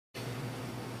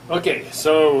Okay,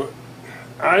 so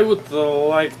I would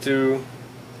like to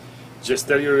just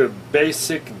tell you the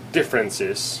basic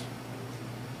differences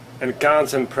and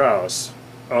cons and pros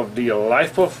of the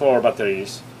LiFePo4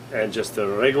 batteries and just a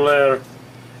regular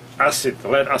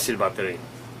lead acid battery.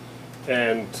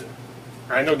 And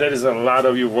I know there is a lot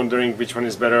of you wondering which one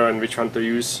is better and which one to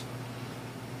use.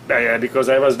 Yeah, because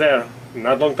I was there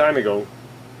not long time ago.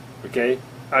 Okay,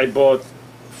 I bought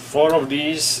 4 of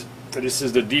these. This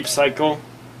is the deep cycle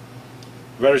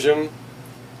version,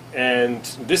 and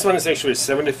this one is actually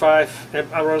 75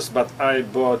 amp hours, but I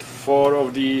bought 4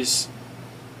 of these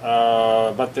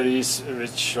batteries,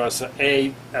 which was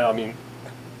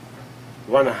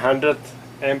 100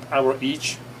 amp hour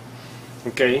each.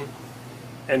 Okay,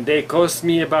 and they cost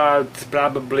me about,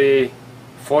 probably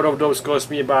 4 of those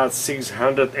cost me about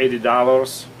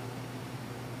 $680.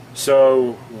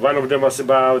 So one of them was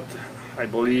about, I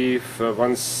believe,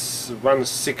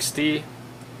 160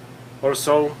 or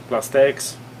so plus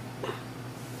tax.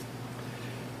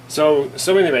 So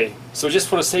anyway, so just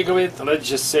for the sake of it, let's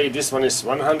just say this one is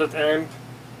 100 amp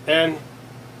and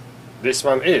this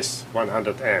one is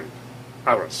 100 amp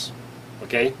hours.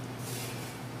 Okay,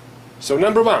 so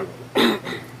number one,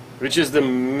 which is the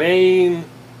main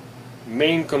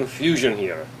confusion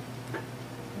here,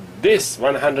 this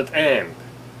 100 amp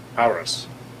hours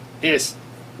is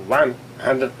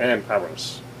 100 amp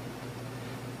hours.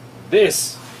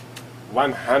 This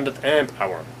 100 amp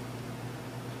hour,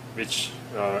 which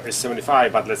is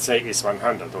 75, but let's say it's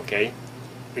 100, okay?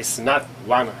 It's not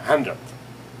 100.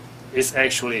 It's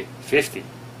actually 50.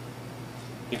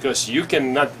 Because you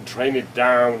cannot drain it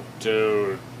down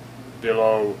to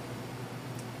below,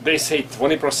 they say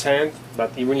 20%,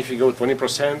 but even if you go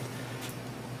 20%,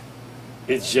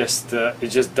 it just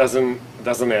doesn't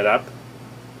add up.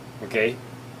 Okay,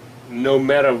 no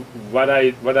matter what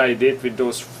I did with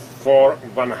those 4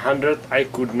 100, I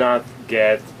could not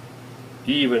get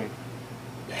even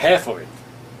half of it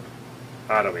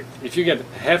out of it. If you get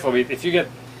half of it, if you get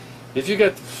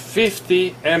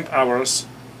 50 amp hours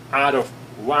out of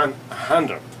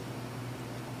 100,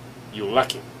 you're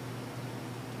lucky.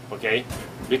 Okay,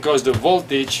 because the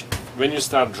voltage, when you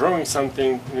start drawing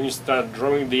something, when you start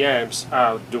drawing the amps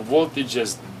out, the voltage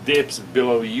just dips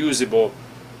below usable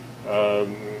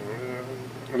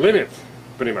limit,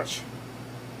 pretty much.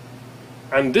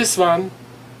 And this one,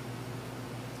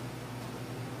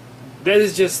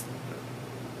 this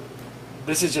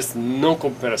is just no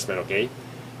comparison. Okay,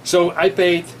 so I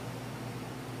paid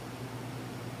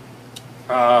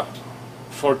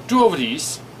for 2 of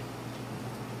these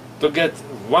to get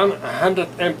 100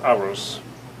 amp hours.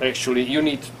 Actually, you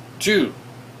need 2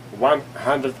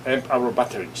 100 amp hour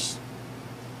batteries,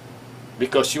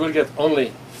 because you will get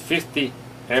only 50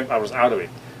 amp hours out of it.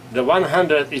 The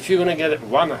 100, if you're gonna get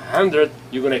 100,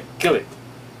 you're gonna kill it.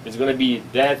 It's gonna be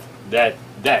that.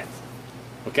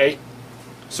 Okay,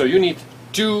 so you need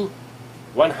 2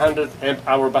 100 amp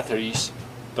hour batteries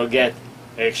to get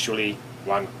actually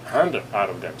 100 out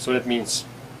of them. So that means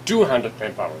 200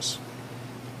 amp hours.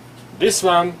 This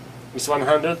one is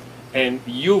 100, and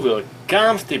you will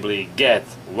comfortably get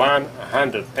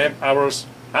 100 amp hours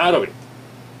out of it.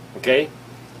 Okay,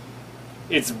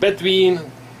 it's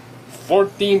between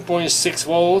 14.6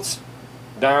 volts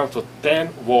down to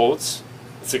 10 volts.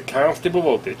 It's a comfortable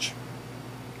voltage.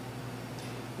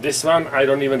 This one I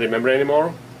don't even remember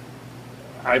anymore.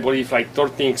 I believe like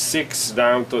 13.6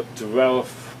 down to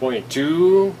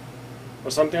 12.2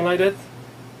 or something like that.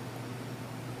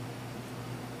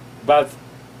 But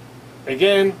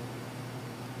again,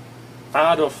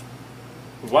 out of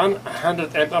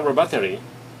 100 amp hour battery,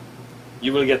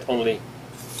 you will get only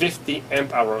 50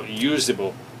 amp hour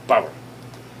usable power.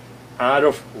 Out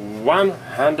of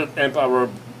 100 amp hour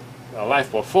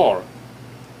LiFePo4,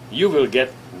 you will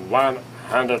get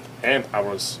 100 amp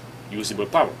hours usable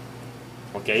power.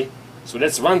 Okay, so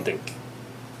that's one thing.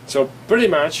 So pretty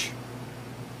much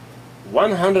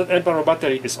 100 amp hour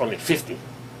battery is only 50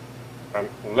 and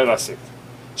lead acid.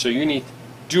 So you need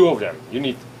 2 of them. You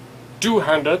need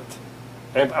 200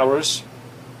 amp hours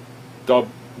to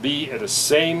be at the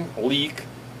same leak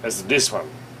as this one.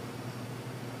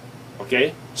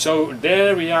 Okay, so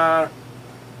there we are,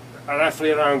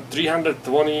 roughly around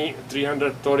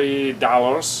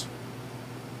 $330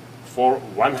 for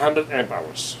 100 amp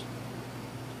hours.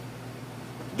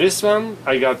 This one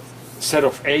I got set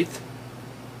of 8,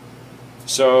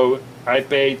 so I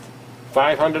paid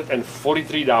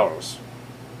 $543.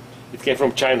 It came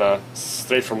from China,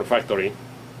 straight from the factory.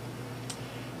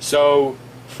 So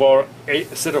for a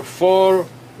set of 4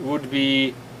 would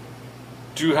be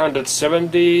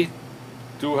 270,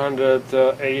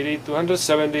 280,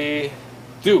 270,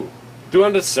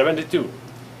 272.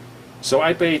 So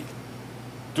I paid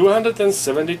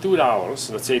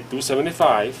 $272, let's say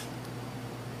 275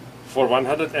 for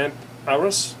 100 amp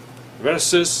hours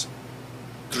versus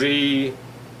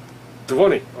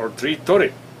 320 or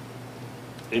 330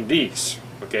 in these.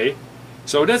 Okay,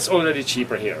 so that's already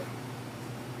cheaper here.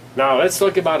 Now let's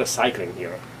talk about the cycling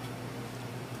here.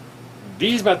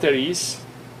 These batteries,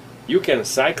 you can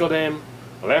cycle them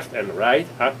left and right,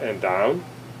 up and down.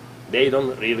 They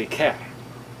don't really care.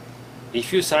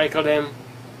 If you cycle them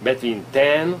between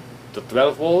 10 to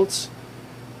 12 volts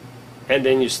and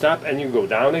then you stop and you go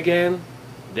down again,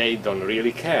 they don't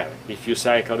really care. If you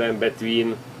cycle them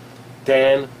between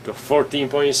 10 to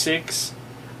 14.6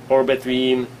 or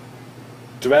between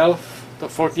 12 to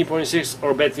 14.6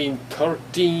 or between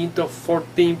 13 to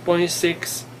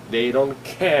 14.6, they don't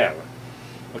care.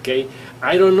 Okay,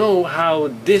 I don't know how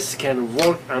this can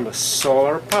work on the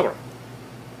solar power.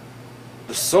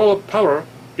 The solar power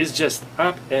is just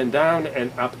up and down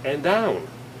and up and down.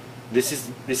 This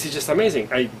is just amazing.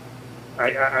 I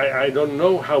don't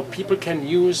know how people can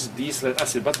use these lead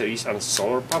acid batteries on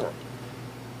solar power.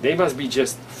 They must be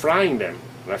just frying them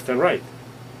left and right.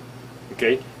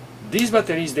 Okay, these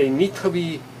batteries, they need to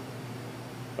be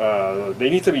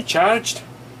charged.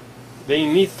 They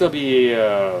need to be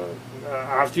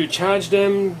after you charge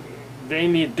them, they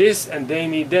need this and they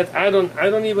need that. I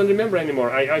don't even remember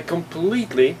anymore. I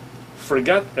completely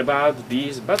forgot about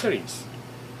these batteries.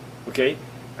 Okay,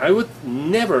 I would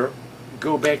never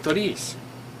go back to these.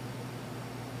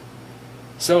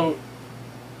 So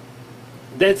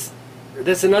that's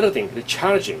another thing, the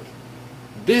charging.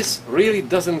 This really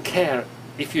doesn't care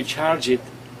if you charge it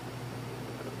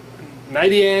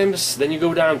 90 amps, then you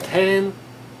go down 10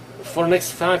 for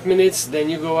next 5 minutes, then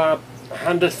you go up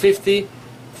 150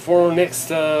 for next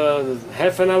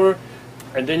half an hour,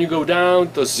 and then you go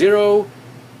down to 0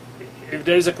 if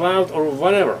there is a cloud or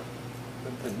whatever.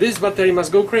 This battery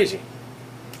must go crazy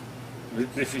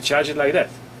if you charge it like that.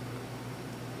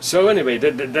 So anyway,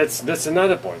 that's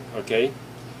another point. Okay,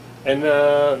 and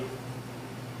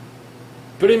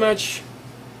pretty much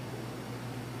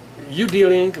you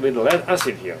dealing with lead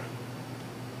acid here.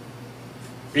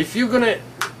 If you're gonna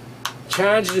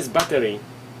charge this battery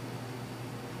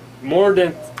more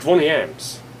than 20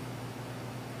 amps,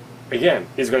 again,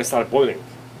 it's gonna start boiling.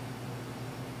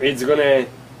 It's gonna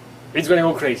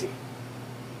go crazy.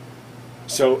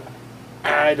 So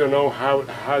I don't know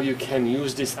how you can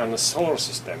use this on a solar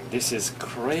system. This is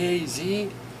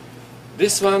crazy.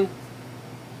 This one,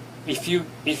 if you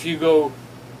go,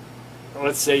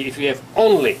 let's say if you have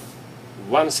only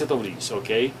one set of these,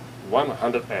 okay,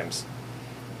 100 amps,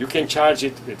 you can charge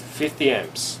it with 50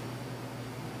 amps.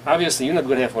 Obviously, you're not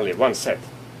going to have only one set.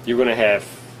 You're going to have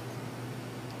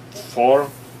 4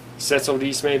 sets of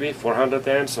these, maybe 400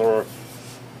 amps, or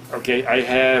okay, I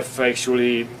have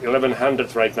actually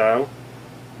 1100 right now,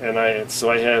 and I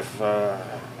have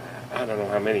I don't know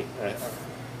how many,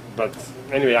 but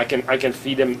anyway, I can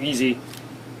feed them easy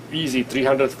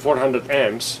 300 400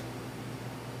 amps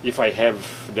if I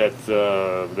have that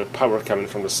the power coming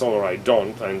from the solar. I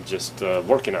don't. I'm just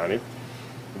working on it,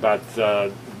 but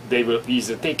they will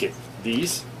easily take it.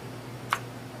 These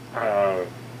I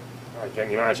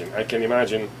can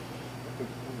imagine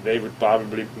they would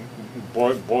probably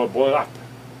boil up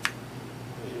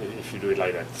if you do it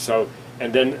like that. So,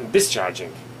 and then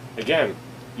discharging. Again,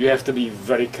 you have to be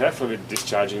very careful with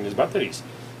discharging these batteries.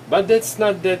 But that's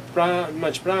not that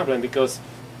much problem, because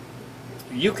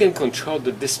you can control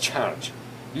the discharge.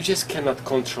 You just cannot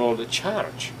control the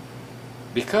charge.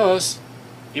 Because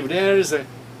if there is a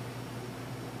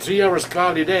 3 hours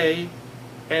cloudy day,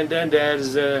 and then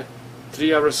there's a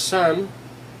 3 hours sun,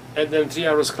 and then 3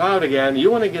 hours cloud again,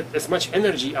 you want to get as much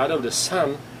energy out of the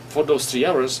sun for those 3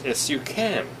 hours as you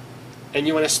can. And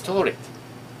you want to store it.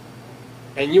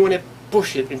 And you want to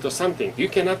push it into something. You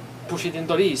cannot push it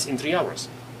into these in 3 hours.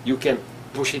 You can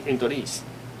push it into these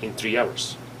in 3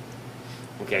 hours.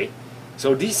 Okay?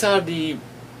 So these are the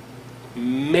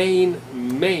main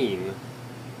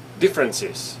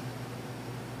differences,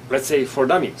 let's say, for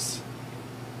dummies.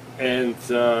 And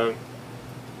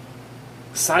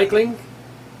cycling,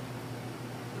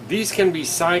 these can be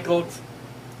cycled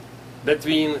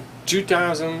between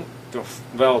 2,000 to,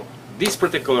 well, these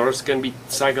particulars can be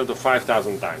cycled to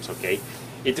 5,000 times, okay?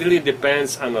 It really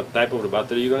depends on the type of the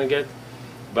battery you're going to get,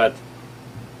 but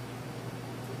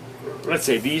let's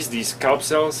say these CALB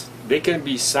cells, they can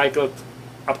be cycled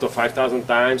up to 5,000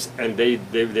 times, and they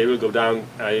will go down,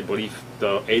 I believe,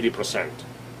 to 80%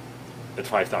 at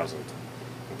 5,000,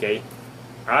 okay?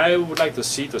 I would like to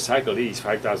see to cycle these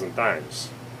 5,000 times.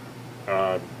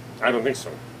 I don't think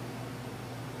so.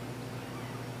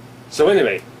 So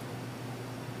anyway,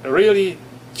 really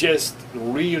just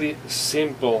really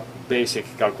simple basic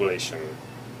calculation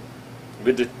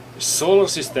with the solar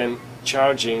system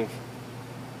charging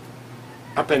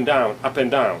up and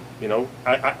down, you know.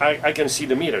 I can see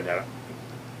the meter there.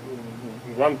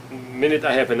 1 minute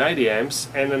I have a 90 amps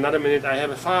and another minute I have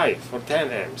a 5 or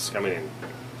 10 amps coming in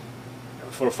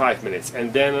for 5 minutes,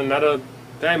 and then another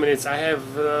 10 minutes I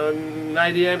have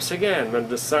 90 amps again when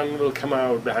the sun will come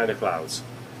out behind the clouds.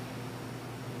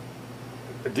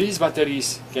 These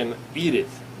batteries can eat it.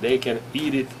 They can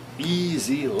eat it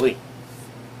easily.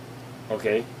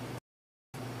 Okay,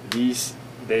 these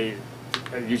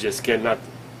you just cannot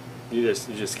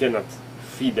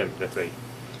feed them that way.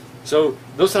 So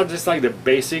those are just like the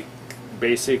basic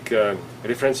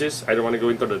references. I don't want to go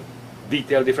into the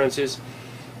detailed differences,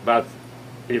 but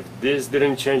if this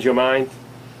didn't change your mind,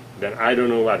 then I don't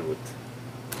know what would.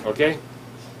 Okay,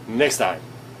 next time.